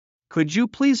Could you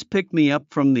please pick me up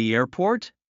from the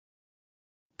airport?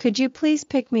 Could you please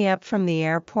pick me up from the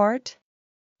airport?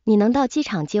 你能到机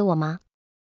场接我吗？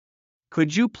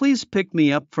 Could you please pick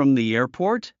me up from the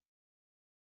airport?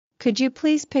 Could you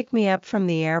please pick me up from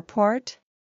the airport?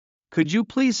 Could you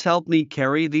please help me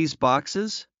carry these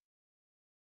boxes?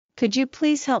 Could you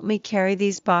please help me carry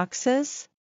these boxes?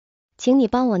 请你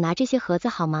帮我拿这些盒子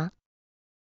好吗？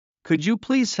 Could you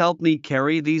please help me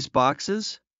carry these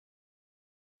boxes?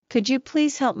 Could you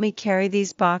please help me carry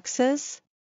these boxes?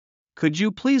 Could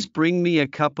you please bring me a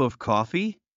cup of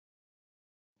coffee?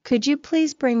 Could you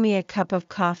please bring me a cup of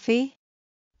coffee?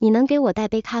 你能给我带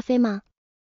杯咖啡吗？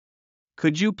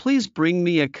 Could you please bring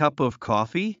me a cup of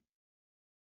coffee?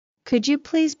 Could you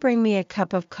please bring me a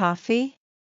cup of coffee?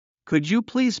 Could you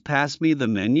please pass me the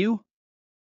menu?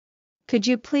 Could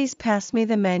you please pass me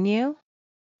the menu?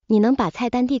 你能把菜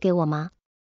单递给我吗？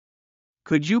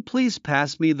 Could you please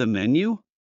pass me the menu?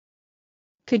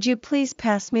 Could you please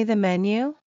pass me the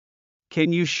menu?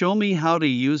 Can you show me how to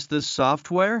use this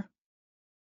software?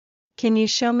 Can you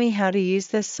show me how to use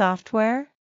this software?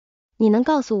 你能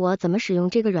告诉我怎么使用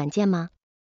这个软件吗？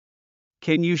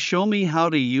 Can you show me how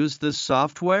to use this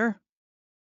software?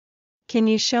 Can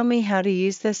you show me how to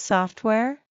use this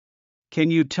software?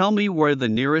 Can you tell me where the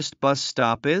nearest bus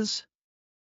stop is?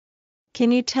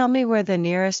 Can you tell me where the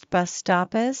nearest bus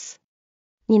stop is?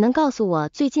 你能告诉我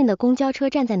最近的公交车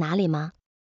站在哪里吗？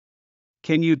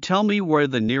 Can you tell me where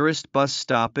the nearest bus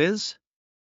stop is?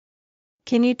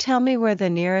 Can you tell me where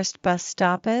the nearest bus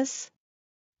stop is?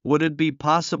 Would it be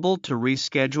possible to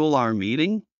reschedule our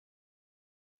meeting?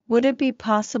 Would it be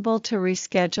possible to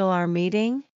reschedule our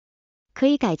meeting? 可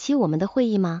以改期我们的会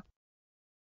议吗？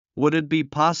 Would it be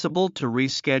possible to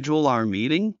reschedule our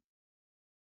meeting?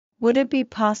 Would it be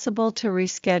possible to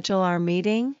reschedule our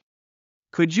meeting?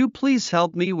 Could you please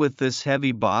help me with this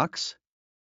heavy box?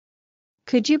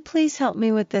 Could you please help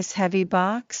me with this heavy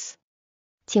box?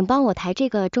 请帮我抬这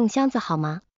个重箱子好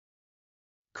吗？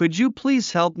 Could you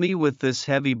please help me with this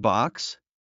heavy box?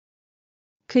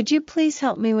 Could you please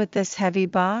help me with this heavy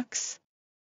box?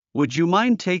 Would you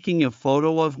mind taking a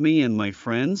photo of me and my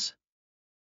friends?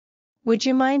 Would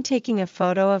you mind taking a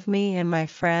photo of me and my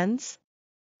friends?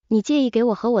 你介意给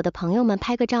我和我的朋友们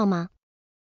拍个照吗？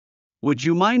 Would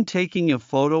you mind taking a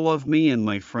photo of me and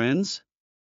my friends?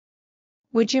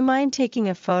 Would you mind taking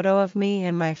a photo of me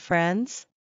and my friends?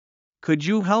 Could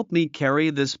you help me carry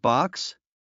this box?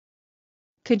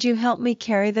 Could you help me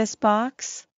carry this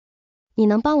box? 你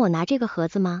能帮我拿这个盒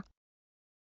子吗？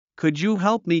 Could you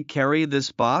help me carry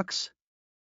this box?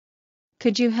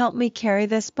 Could you help me carry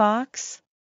this box?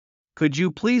 Could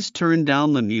you please turn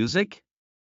down the music?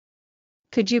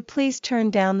 Could you please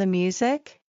turn down the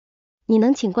music? 你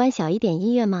能请关小一点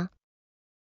音乐吗？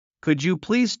 Could you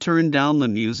please turn down the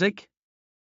music?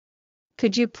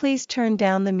 Could you please turn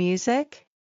down the music?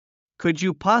 Could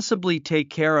you possibly take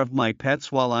care of my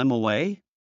pets while I'm away?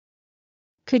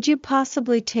 Could you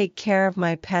possibly take care of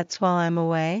my pets while I'm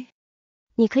away?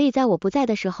 你可以在我不在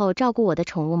的时候照顾我的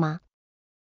宠物吗？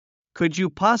 Could you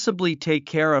possibly take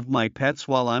care of my pets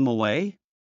while I'm away?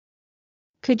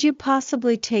 Could you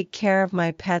possibly take care of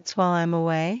my pets while I'm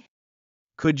away?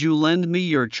 Could you lend me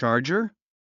your charger?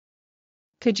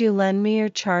 Could you lend me your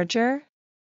charger?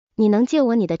 你能借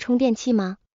我你的充电器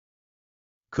吗？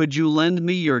 Could you lend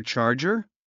me your charger?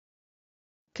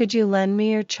 Could you lend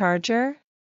me your charger?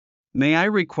 May I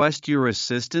request your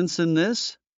assistance in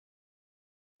this?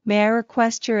 May I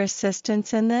request your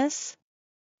assistance in this?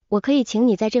 我可以请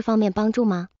你在这方面帮助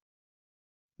吗？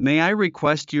 May I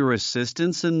request your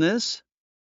assistance in this?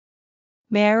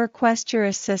 May I request your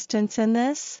assistance in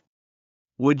this?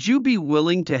 Would you be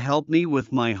willing to help me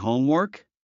with my homework?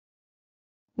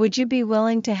 Would you be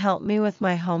willing to help me with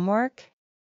my homework?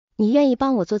 你愿意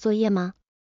帮我做作业吗？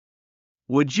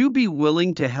 Would you be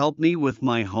willing to help me with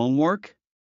my homework?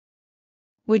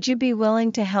 Would you be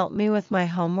willing to help me with my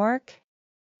homework?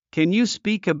 Can you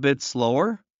speak a bit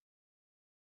slower?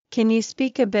 Can you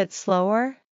speak a bit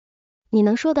slower? 你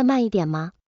能说得慢一点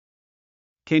吗？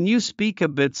 Can you speak a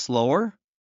bit slower?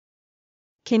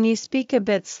 Can you speak a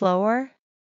bit slower?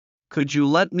 Could you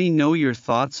let me know your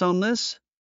thoughts on this?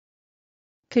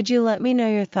 Could you let me know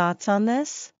your thoughts on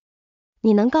this?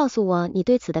 你能告诉我你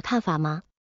对此的看法吗？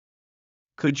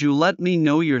 Could you let me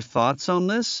know your thoughts on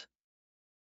this?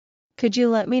 Could you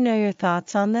let me know your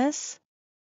thoughts on this?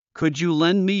 Could you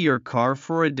lend me your car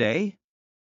for a day?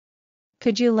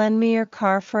 Could you lend me your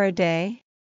car for a day?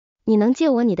 你能借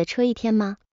我你的车一天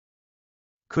吗？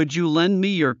 Could you lend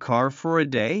me your car for a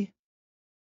day?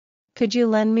 Could you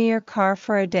lend me your car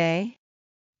for a day?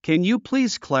 Can you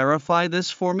please clarify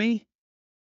this for me?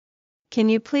 Can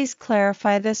you please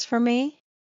clarify this for me?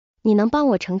 你能帮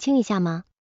我澄清一下吗？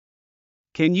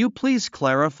 Can you please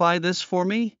clarify this for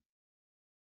me?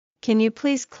 Can you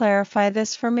please clarify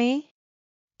this for me?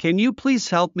 Can you please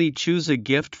help me choose a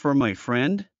gift for my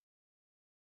friend?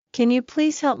 Can you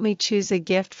please help me choose a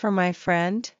gift for my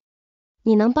friend?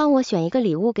 你能帮我选一个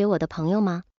礼物给我的朋友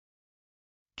吗？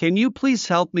 Can you please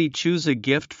help me choose a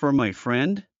gift for my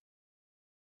friend?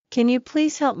 Can you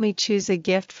please help me choose a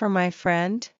gift for my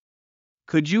friend?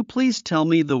 Could you please tell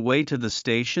me the way to the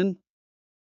station?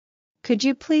 Could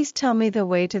you please tell me the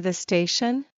way to the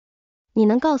station? 你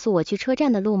能告诉我去车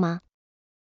站的路吗？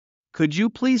 Could you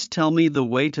please tell me the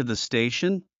way to the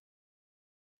station?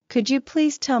 Could you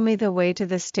please tell me the way to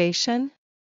the station?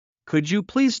 Could you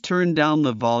please turn down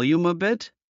the volume a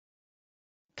bit?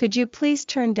 Could you please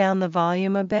turn down the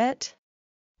volume a bit?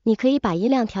 你可以把音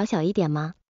量调小一点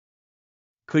吗？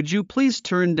 Could you please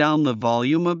turn down the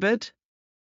volume a bit?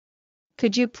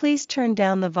 Could you please turn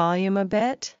down the volume a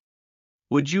bit?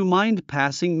 Would you mind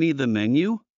passing me the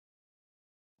menu?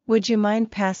 Would you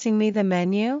mind passing me the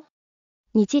menu?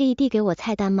 你介意递给我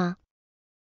菜单吗？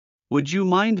 Would you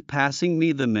mind passing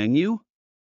me the menu?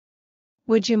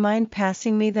 Would you mind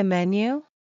passing me the menu?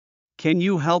 Can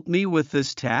you help me with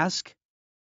this task?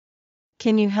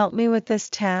 Can you help me with this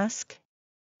task?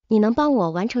 你能帮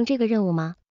我完成这个任务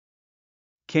吗？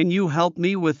 Can you help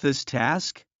me with this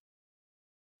task?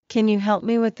 Can you help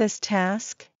me with this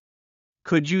task?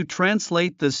 Could you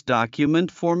translate this document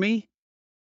for me?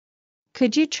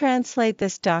 Could you translate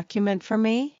this document for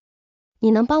me?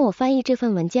 你能帮我翻译这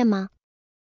份文件吗？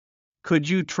 Could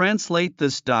you translate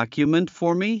this document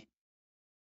for me?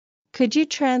 Could you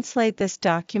translate this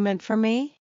document for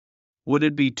me? Would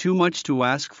it be too much to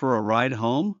ask for a ride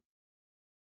home?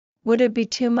 Would it be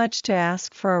too much to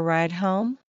ask for a ride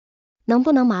home? 能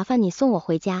不能麻烦你送我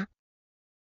回家？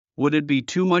 Would it be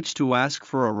too much to ask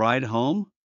for a ride home?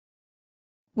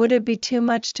 Would it be too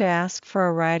much to ask for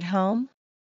a ride home?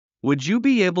 Would you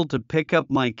be able to pick up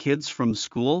my kids from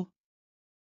school?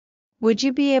 Would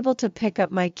you be able to pick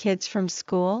up my kids from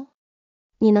school?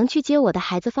 你能去接我的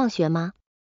孩子放学吗？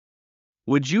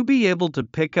 Would you be able to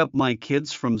pick up my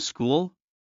kids from school?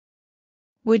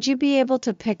 Would you be able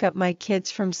to pick up my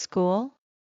kids from school?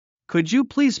 Could you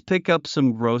please pick up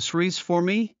some groceries for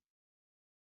me?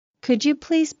 Could you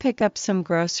please pick up some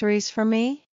groceries for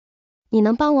me? 你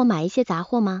能帮我买一些杂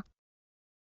货吗？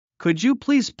 Could you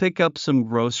please pick up some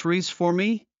groceries for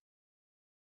me?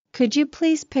 Could you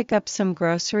please pick up some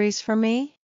groceries for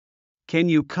me? Can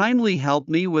you kindly help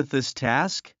me with this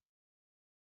task?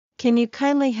 Can you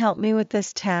kindly help me with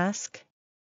this task?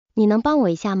 你能帮我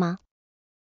一下吗？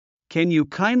 Can you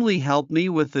kindly help me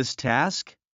with this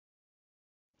task?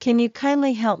 Can you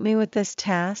kindly help me with this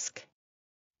task?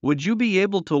 Would you be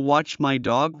able to watch my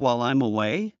dog while I'm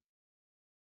away?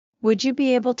 Would you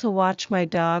be able to watch my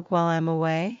dog while I'm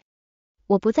away?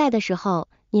 我不在的时候，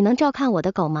你能照看我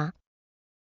的狗吗？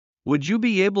 Would you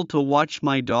be able to watch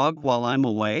my dog while I'm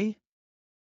away?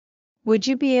 Would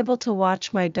you be able to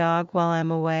watch my dog while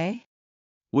I'm away?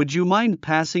 Would you mind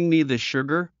passing me the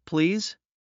sugar, please?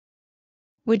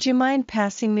 Would you mind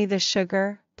passing me the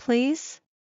sugar, please?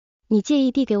 你介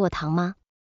意递给我糖吗？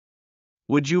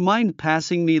 Would you mind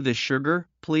passing me the sugar,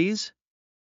 please?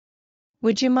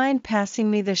 Would you mind passing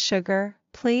me the sugar,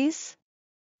 please?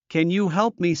 Can you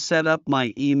help me set up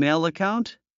my email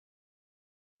account?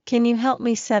 Can you help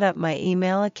me set up my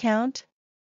email account?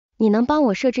 你能帮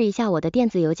我设置一下我的电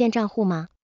子邮件账户吗？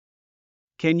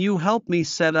 Can you help me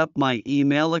set up my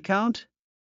email account?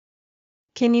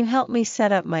 Can you help me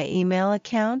set up my email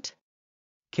account?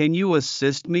 Can you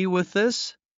assist me with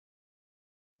this?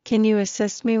 Can you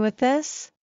assist me with this?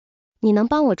 你能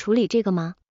帮我处理这个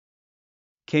吗？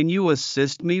 Can you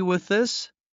assist me with this?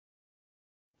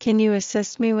 Can you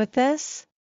assist me with this?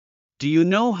 Do you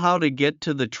know how to get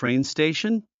to the train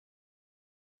station?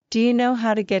 Do you know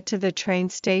how to get to the train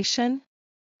station?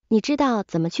 你知道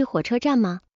怎么去火车站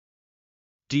吗？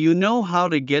 Do you know how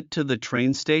to get to the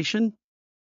train station?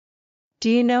 Do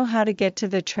you know how to get to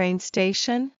the train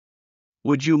station?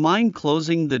 Would you mind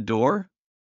closing the door?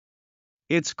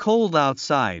 It's cold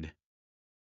outside.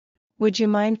 Would you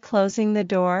mind closing the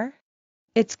door?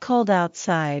 It's cold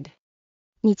outside.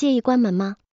 你介意关门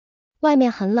吗？外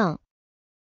面很冷。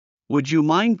 Would you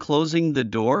mind closing the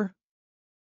door?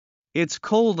 It's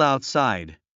cold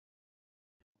outside.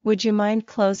 Would you mind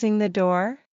closing the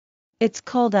door? It's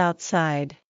cold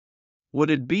outside. Would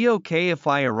it be okay if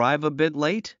I arrive a bit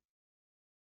late?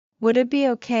 Would it be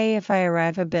okay if I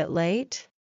arrive a bit late?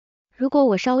 如果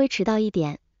我稍微迟到一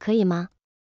点，可以吗？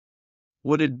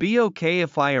 Would it be okay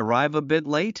if I arrive a bit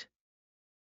late?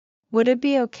 Would it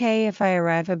be okay if I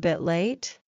arrive a bit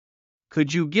late?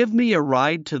 Could you give me a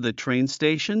ride to the train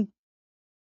station?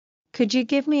 Could you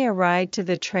give me a ride to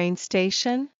the train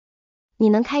station? 你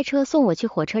能开车送我去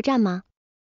火车站吗？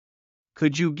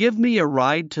 Could you give me a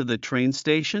ride to the train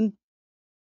station?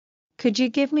 Could you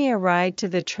give me a ride to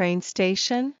the train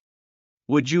station?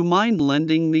 Would you mind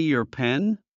lending me your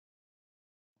pen?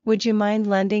 Would you mind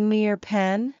lending me your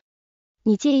pen?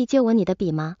 你介意借我你的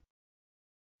笔吗？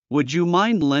 Would you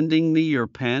mind lending me your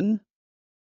pen?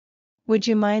 Would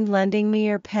you mind lending me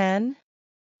your pen?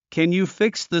 Can you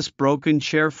fix this broken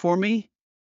chair for me?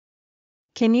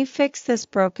 Can you fix this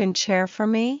broken chair for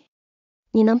me?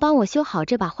 你能帮我修好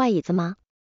这把坏椅子吗？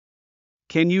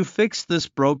 Can you fix this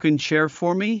broken chair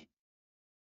for me?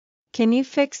 Can you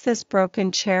fix this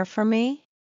broken chair for me?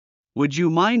 Would you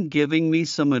mind giving me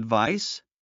some advice?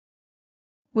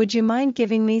 Would you mind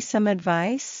giving me some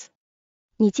advice?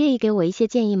 你介意给我一些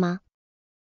建议吗？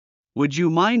 Would you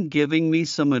mind giving me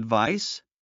some advice?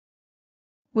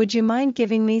 Would you mind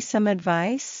giving me some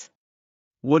advice?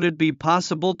 Would it be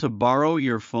possible to borrow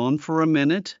your phone for a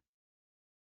minute?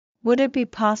 Would it be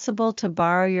possible to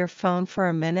borrow your phone for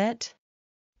a minute?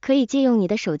 可以借用你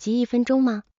的手机1分钟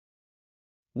吗？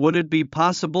 Would it be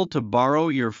possible to borrow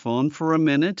your phone for a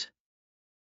minute?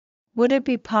 Would it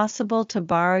be possible to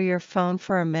borrow your phone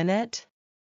for a minute?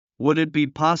 Would it be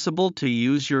possible to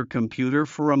use your computer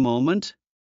for a moment?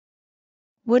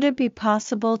 Would it be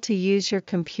possible to use your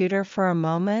computer for a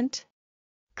moment?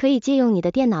 可以借用你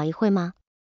的电脑一会吗？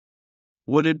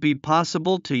 Would it be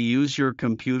possible to use your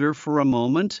computer for a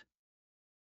moment?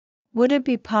 Would it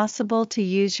be possible to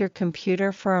use your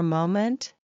computer for a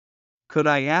moment? Could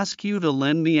I ask you to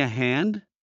lend me a hand?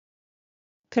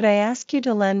 Could I ask you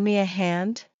to lend me a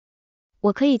hand?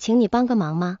 我可以请你帮个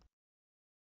忙吗？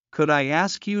 Could I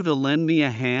ask you to lend me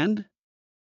a hand?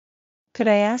 Could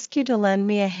I ask you to lend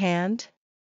me a hand?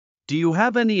 Do you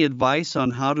have any advice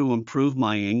on how to improve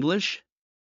my English?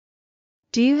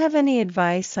 Do you have any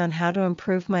advice on how to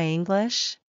improve my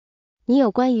English? 你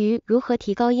有关于如何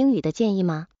提高英语的建议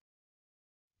吗？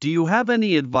 Do you have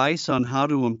any advice on how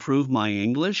to improve my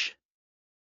English?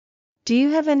 Do you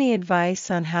have any advice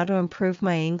on how to improve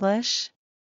my English?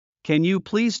 Can you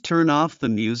please turn off the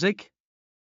music?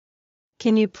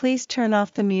 Can you please turn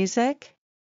off the music?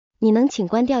 你能请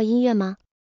关掉音乐吗？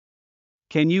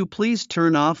 Can you please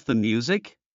turn off the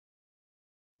music?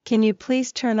 Can you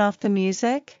please turn off the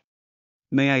music?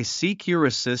 May I seek your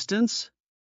assistance?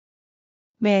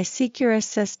 May I seek your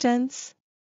assistance?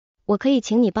 我可以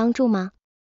请你帮助吗？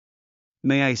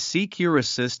 May I seek your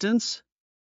assistance?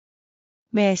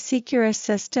 May I seek your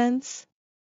assistance?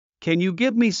 Can you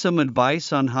give me some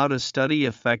advice on how to study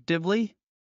effectively?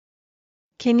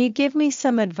 Can you give me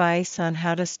some advice on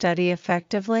how to study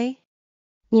effectively?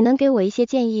 你能给我一些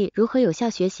建议如何有效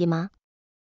学习吗？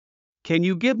 Can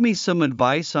you give me some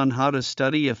advice on how to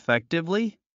study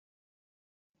effectively?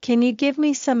 Can you give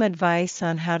me some advice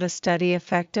on how to study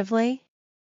effectively?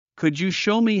 Could you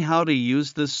show me how to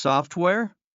use this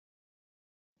software?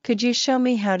 Could you show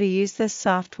me how to use this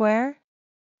software?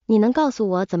 你能告诉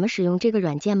我怎么使用这个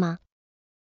软件吗？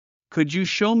 Could you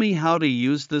show me how to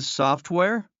use this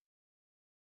software?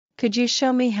 Could you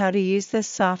show me how to use this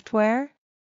software?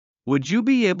 Would you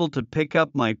be able to pick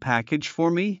up my package for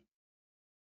me?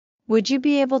 Would you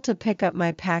be able to pick up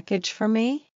my package for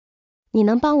me? 你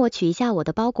能帮我取一下我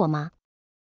的包裹吗？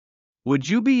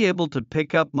 Would you be able to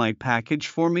pick up my package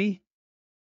for me?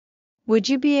 Would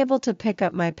you be able to pick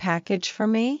up my package for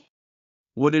me?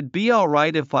 Would it be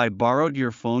alright if I borrowed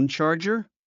your phone charger?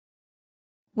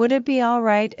 Would it be all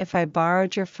right if I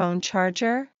borrowed your phone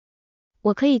charger?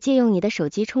 我可以借用你的手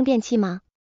机充电器吗？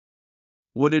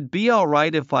 Would it be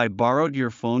alright if I borrowed your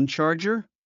phone charger?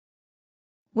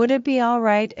 Would it be all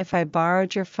right if I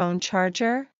borrowed your phone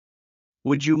charger?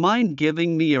 Would you mind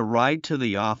giving me a ride to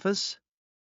the office?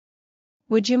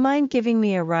 Would you mind giving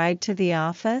me a ride to the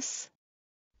office?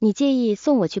 你介意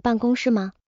送我去办公室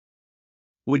吗？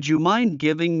 Would you mind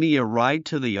giving me a ride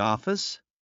to the office?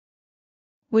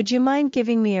 Would you mind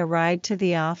giving me a ride to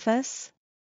the office?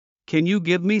 Can you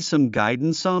give me some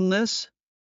guidance on this?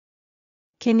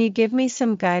 Can you give me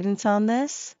some guidance on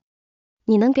this?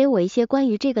 你能给我一些关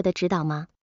于这个的指导吗？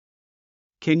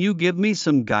 Can you give me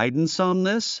some guidance on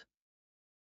this?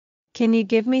 Can you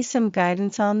give me some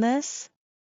guidance on this?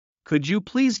 Could you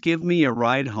please give me a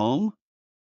ride home?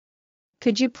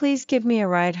 Could you please give me a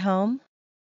ride home?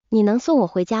 你能送我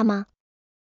回家吗？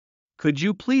 Could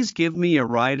you please give me a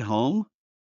ride home?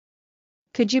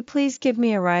 Could you please give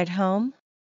me a ride home?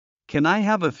 Can I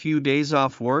have a few days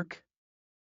off work?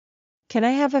 Can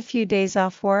I have a few days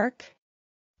off work?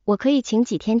 我可以请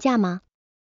几天假吗？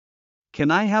 Can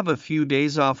I have a few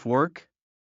days off work?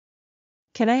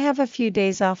 Can I have a few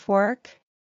days off work?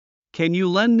 Can you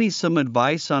lend me some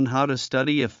advice on how to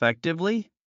study effectively?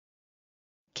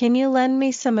 Can you lend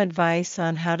me some advice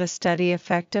on how to study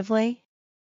effectively?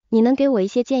 你能给我一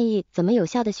些建议，怎么有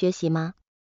效的学习吗？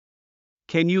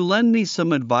 Can you lend me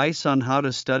some advice on how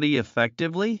to study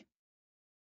effectively?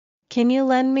 Can you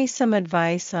lend me some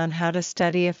advice on how to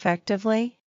study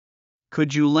effectively?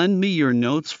 Could you lend me your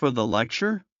notes for the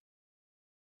lecture?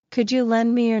 Could you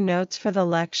lend me your notes for the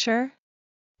lecture?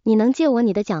 你能借我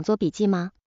你的讲座笔记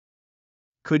吗？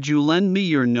 Could you lend me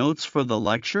your notes for the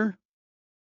lecture?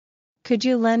 Could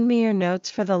you lend me your notes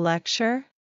for the lecture?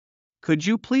 Could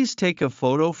you please take a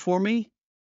photo for me?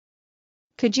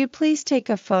 Could you please take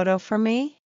a photo for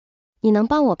me? 你能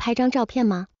帮我拍张照片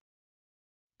吗？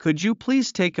 Could you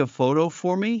please take a photo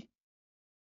for me?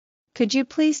 Could you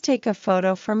please take a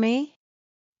photo for me?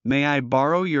 May I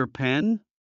borrow your pen?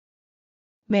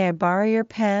 May I borrow your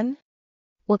pen?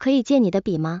 我可以借你的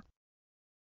笔吗？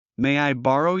 May I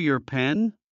borrow your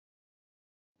pen?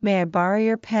 May I borrow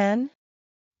your pen?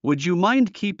 Would you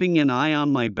mind keeping an eye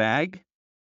on my bag?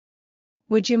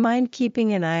 Would you mind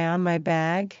keeping an eye on my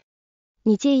bag?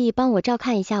 你介意帮我照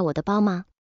看一下我的包吗？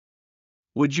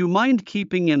 Would you mind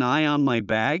keeping an eye on my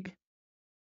bag?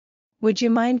 Would you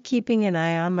mind keeping an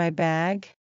eye on my bag?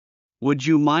 Would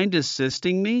you mind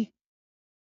assisting me?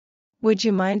 Would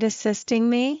you mind assisting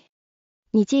me?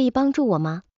 你介意帮助我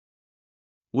吗？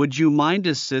 Would you mind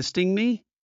assisting me?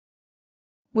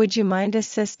 Would you mind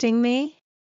assisting me?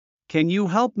 Can you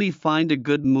help me find a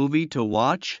good movie to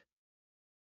watch?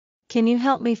 Can you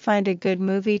help me find a good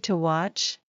movie to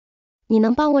watch? 你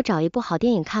能帮我找一部好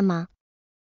电影看吗？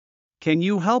 Can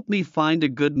you help me find a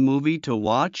good movie to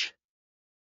watch?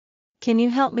 Can you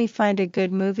help me find a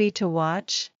good movie to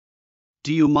watch?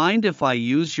 Do you mind if I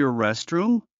use your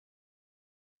restroom?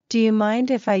 Do you mind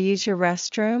if I use your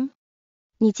restroom?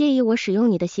 你介意我使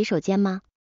用你的洗手间吗？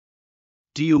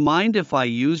 Do you mind if I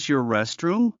use your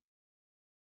restroom?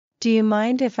 Do you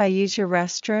mind if I use your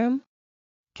restroom?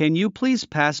 Can you please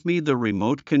pass me the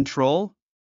remote control?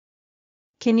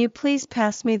 Can you please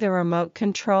pass me the remote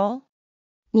control?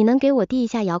 你能给我递一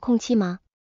下遥控器吗？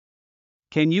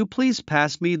 Can you please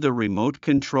pass me the remote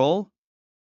control?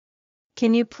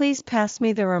 Can you please pass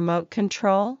me the remote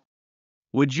control?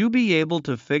 Would you be able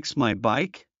to fix my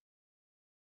bike?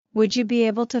 Would you be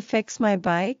able to fix my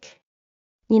bike?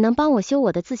 你能帮我修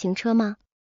我的自行车吗？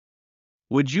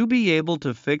 Would you be able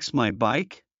to fix my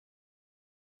bike?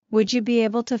 Would you be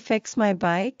able to fix my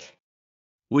bike?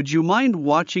 Would you mind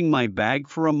watching my bag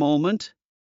for a moment?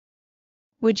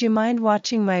 Would you mind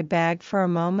watching my bag for a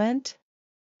moment?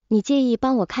 你介意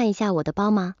帮我看一下我的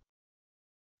包吗？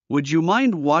 Would you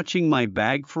mind watching my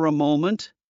bag for a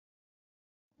moment?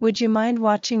 Would you mind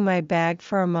watching my bag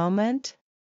for a moment?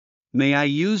 May I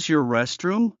use your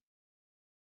restroom?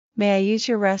 May I use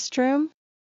your restroom?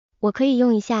 我可以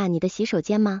用一下你的洗手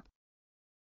间吗？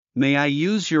 May I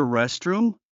use your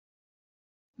restroom?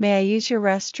 May I use your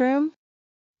restroom?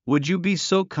 Would you be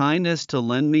so kind as to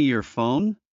lend me your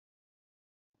phone?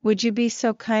 Would you be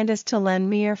so kind as to lend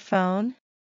me your phone?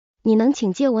 你能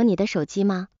请借我你的手机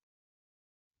吗？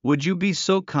 Would you be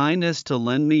so kind as to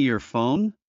lend me your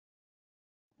phone?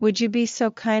 Would you be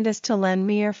so kind as to lend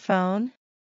me your phone?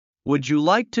 Would you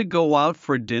like to go out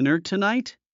for dinner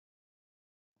tonight?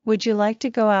 Would you like to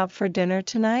go out for dinner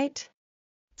tonight?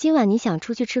 今晚你想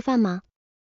出去吃饭吗？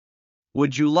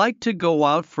 Would you like to go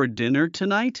out for dinner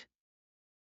tonight?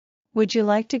 Would you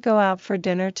like to go out for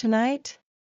dinner tonight?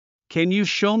 Can you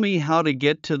show me how to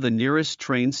get to the nearest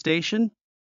train station?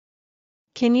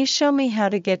 Can you show me how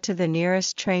to get to the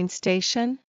nearest train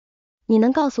station? 你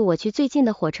能告诉我去最近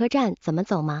的火车站怎么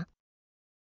走吗？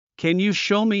 Can you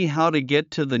show me how to get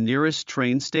to the nearest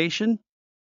train station?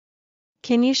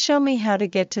 Can you show me how to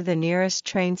get to the nearest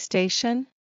train station?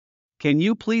 Can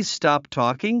you please stop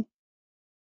talking?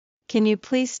 Can you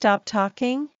please stop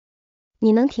talking?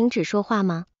 你能停止说话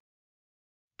吗？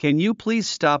 Can you please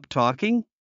stop talking?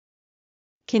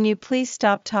 Can you please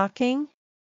stop talking?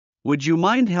 Would you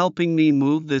mind helping me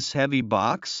move this heavy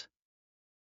box?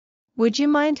 Would you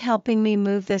mind helping me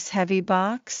move this heavy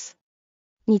box?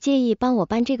 你介意帮我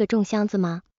搬这个重箱子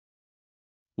吗？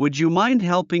 Would you mind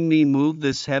helping me move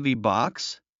this heavy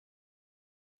box?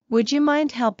 Would you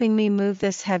mind helping me move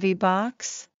this heavy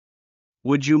box?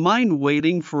 Would you mind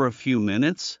waiting for a few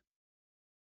minutes?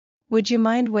 Would you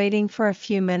mind waiting for a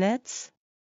few minutes?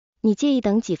 你介意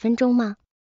等几分钟吗？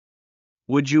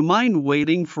 Would you mind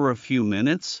waiting for a few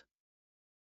minutes?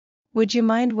 Would you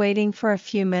mind waiting for a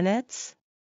few minutes?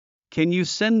 Can you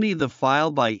send me the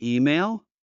file by email?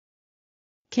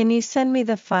 Can you send me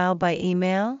the file by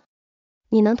email?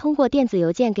 你能通过电子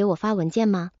邮件给我发文件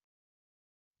吗？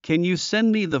 Can you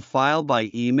send me the file by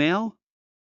email?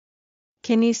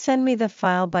 Can you send me the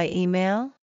file by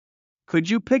email?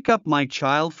 Could you pick up my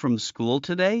child from school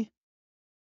today?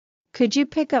 Could you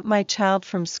pick up my child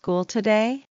from school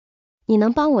today? 你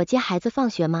能帮我接孩子放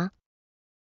学吗？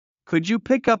 Could you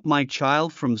pick up my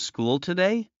child from school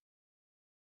today?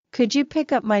 Could you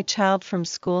pick up my child from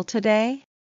school today?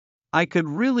 I could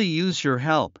really use your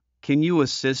help. Can you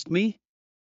assist me?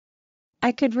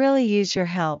 I could really use your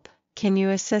help. Can you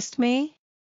assist me?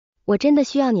 我真的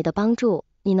需要你的帮助，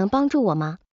你能帮助我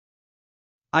吗？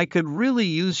 I could really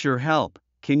use your help.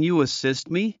 Can you assist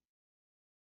me?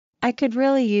 I could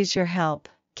really use your help.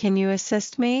 Can you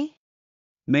assist me?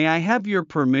 May I have your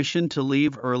permission to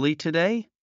leave early today?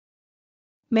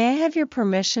 May I have your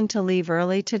permission to leave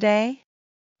early today?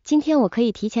 今天我可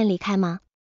以提前离开吗？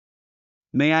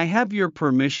 May I have your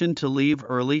permission to leave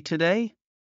early today?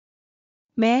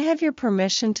 May I have your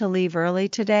permission to leave early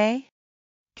today?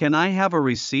 Can I have a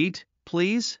receipt,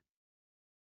 please?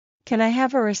 Can I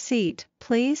have a receipt,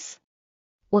 please?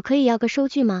 我可以要个收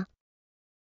据吗？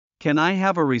 Can I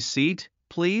have a receipt,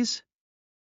 please?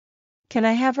 Can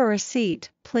I have a receipt,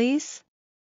 please?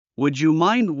 Would you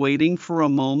mind waiting for a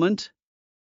moment?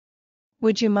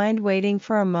 Would you mind waiting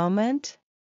for a moment?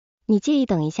 你介意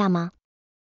等一下吗？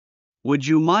 Would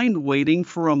you mind waiting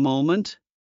for a moment?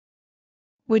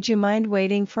 Would you mind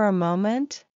waiting for a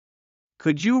moment?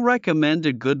 Could you recommend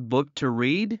a good book to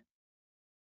read?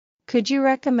 Could you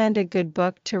recommend a good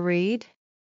book to read?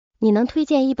 你能推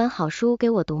荐一本好书给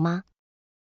我读吗？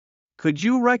 Could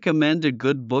you recommend a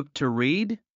good book to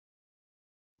read?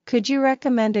 Could you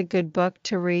recommend a good book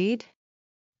to read?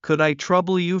 Could I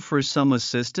trouble you for some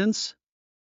assistance?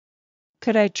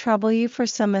 Could I trouble you for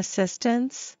some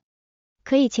assistance?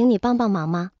 可以请你帮帮忙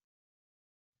吗？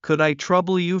 Could I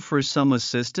trouble you for some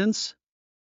assistance?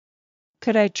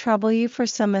 Could I trouble you for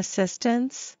some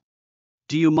assistance?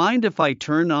 Do you mind if I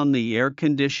turn on the air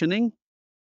conditioning?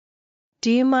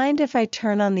 Do you mind if I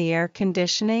turn on the air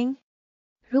conditioning?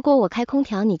 如果我开空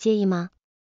调，你介意吗？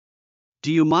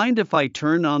 Do you mind if I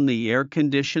turn on the air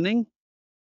conditioning?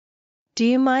 Do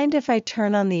you mind if I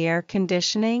turn on the air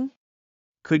conditioning?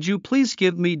 Could you please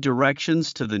give me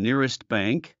directions to the nearest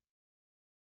bank?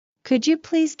 Could you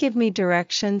please give me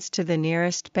directions to the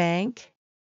nearest bank?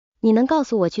 你能告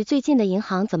诉我去最近的银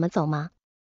行怎么走吗？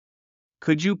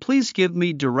 Could you please give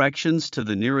me directions to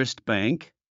the nearest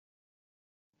bank?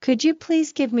 Could you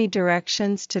please give me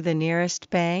directions to the nearest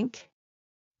bank?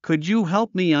 Could you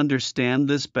help me understand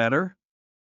this better?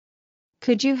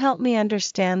 Could you help me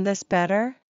understand this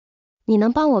better? 你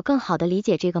能帮我更好地理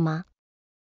解这个吗？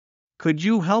 Could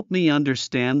you help me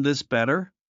understand this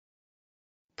better?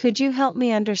 Could you help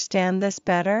me understand this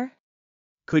better?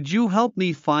 Could you help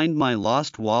me find my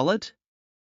lost wallet?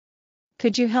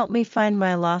 Could you help me find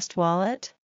my lost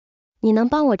wallet? 你能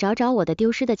帮我找找我的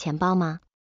丢失的钱包吗？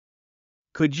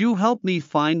 Could you help me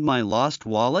find my lost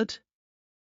wallet?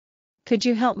 Could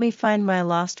you help me find my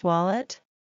lost wallet?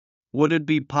 Would it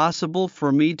be possible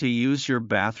for me to use your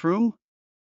bathroom?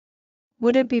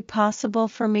 Would it be possible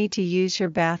for me to use your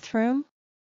bathroom?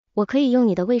 我可以用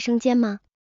你的卫生间吗？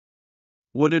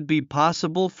 Would it be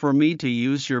possible for me to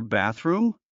use your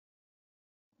bathroom?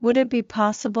 Would it be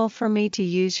possible for me to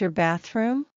use your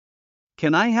bathroom?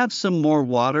 Can I have some more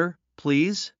water,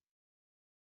 please?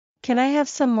 Can I have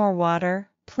some more water,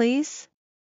 please?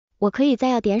 我可以再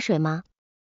要点水吗？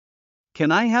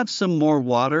 Can I have some more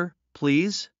water,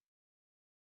 please?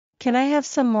 Can I have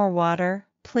some more water,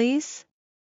 please?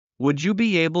 Would you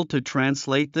be able to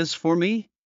translate this for me?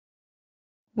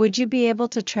 Would you be able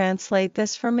to translate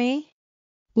this for me?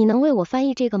 你能为我翻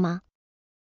译这个吗？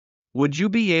 Would you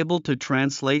be able to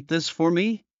translate this for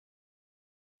me?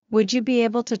 Would you be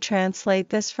able to translate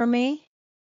this for me?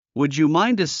 Would you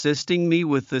mind assisting me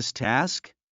with this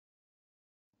task?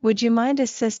 Would you mind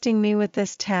assisting me with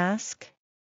this task?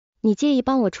 你介意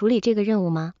帮我处理这个任务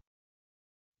吗？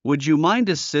 Would you mind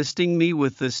assisting me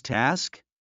with this task?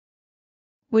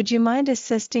 Would you mind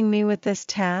assisting me with this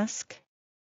task?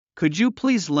 Could you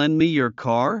please lend me your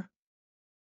car?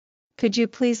 Could you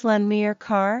please lend me your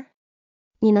car?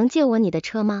 你能借我你的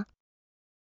车吗？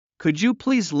 Could you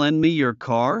please lend me your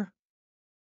car?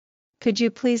 Could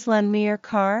you please lend me your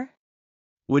car?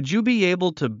 Would you be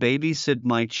able to babysit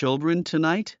my children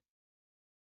tonight?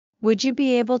 Would you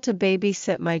be able to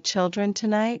babysit my children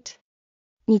tonight?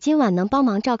 你今晚能帮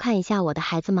忙照看一下我的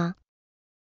孩子吗？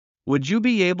 Would you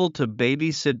be able to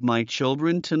babysit my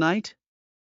children tonight?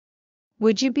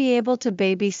 Would you be able to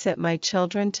babysit my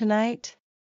children tonight?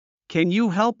 Can you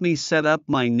help me set up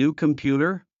my new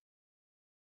computer?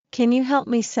 Can you help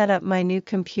me set up my new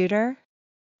computer?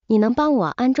 你能帮我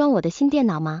安装我的新电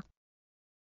脑吗？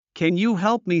 Can you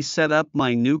help me set up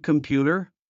my new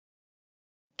computer?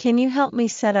 Can you help me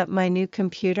set up my new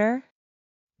computer?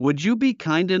 Would you be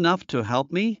kind enough to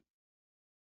help me?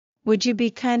 Would you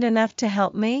be kind enough to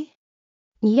help me?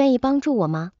 你愿意帮助我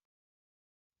吗？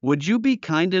 Would you be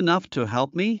kind enough to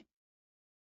help me?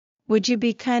 Would you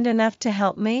be kind enough to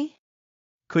help me?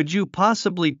 Could you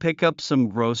possibly pick up some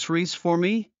groceries for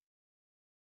me?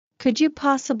 Could you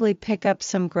possibly pick up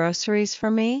some groceries for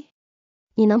me?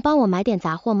 你能帮我买点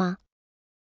杂货吗？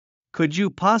 Could you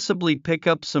possibly pick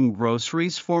up some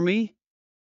groceries for me?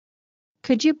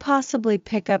 Could you possibly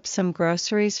pick up some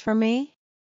groceries for me?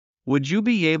 Would you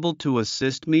be able to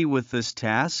assist me with this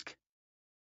task?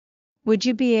 Would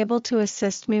you be able to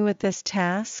assist me with this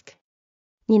task?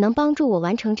 你能帮助我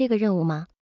完成这个任务吗？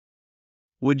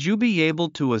 Would you be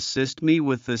able to assist me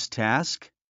with this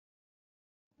task?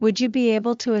 Would you be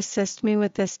able to assist me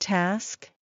with this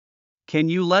task? Can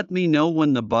you let me know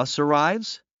when the bus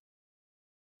arrives?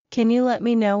 Can you let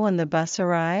me know when the bus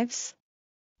arrives?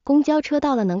 公交车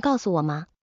到了能告诉我吗？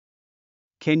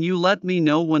 Can you let me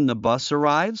know when the bus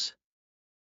arrives?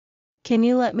 Can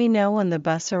you let me know when the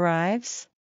bus arrives?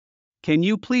 Can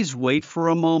you please wait for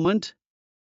a moment?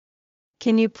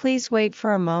 Can you please wait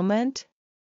for a moment?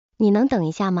 你能等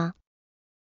一下吗？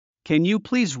 Can you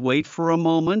please wait for a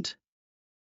moment?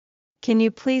 Can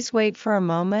you please wait for a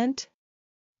moment?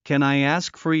 Can I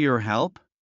ask for your help?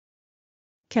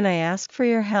 Can I ask for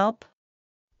your help?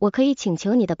 我可以请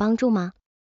求你的帮助吗？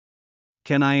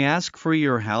 Can I ask for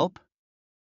your help?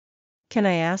 Can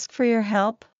I ask for your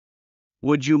help?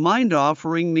 Would you mind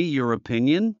offering me your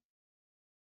opinion?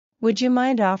 Would you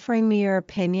mind offering me your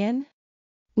opinion?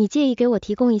 你介意给我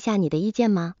提供一下你的意见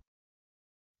吗？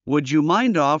 Would you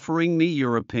mind offering me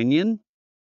your opinion?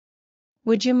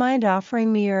 Would you mind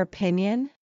offering me your opinion?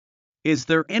 Is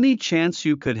there any chance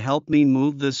you could help me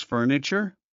move this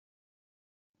furniture?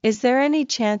 Is there any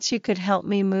chance you could help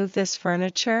me move this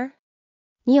furniture?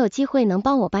 你有机会能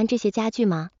帮我搬这些家具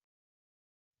吗？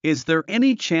 Is there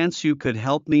any chance you could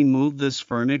help me move this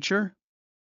furniture?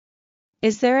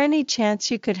 Is there any chance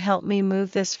you could help me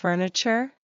move this furniture?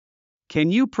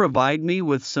 Can you provide me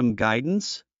with some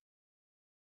guidance?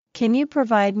 Can you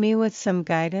provide me with some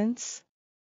guidance?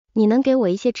 你能给我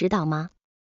一些指导吗？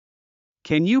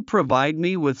 Can you provide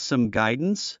me with some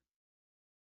guidance?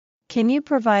 Can you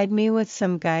provide me with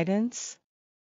some guidance?